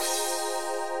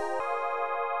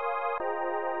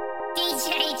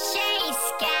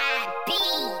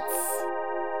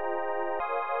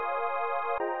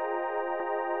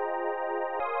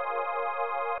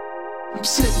I'm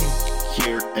sitting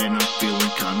here and I'm feeling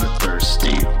kinda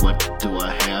thirsty. What do I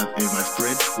have in my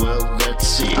fridge? Well, let's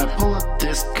see. I pull up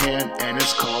this can and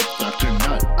it's called Dr.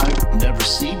 Nut. I've never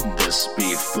seen this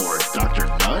before, Dr.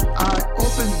 Nut. I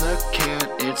open the can,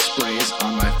 it sprays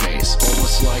on my face,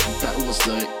 almost like that was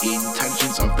the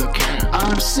intentions of the can.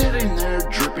 I'm sitting there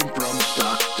dripping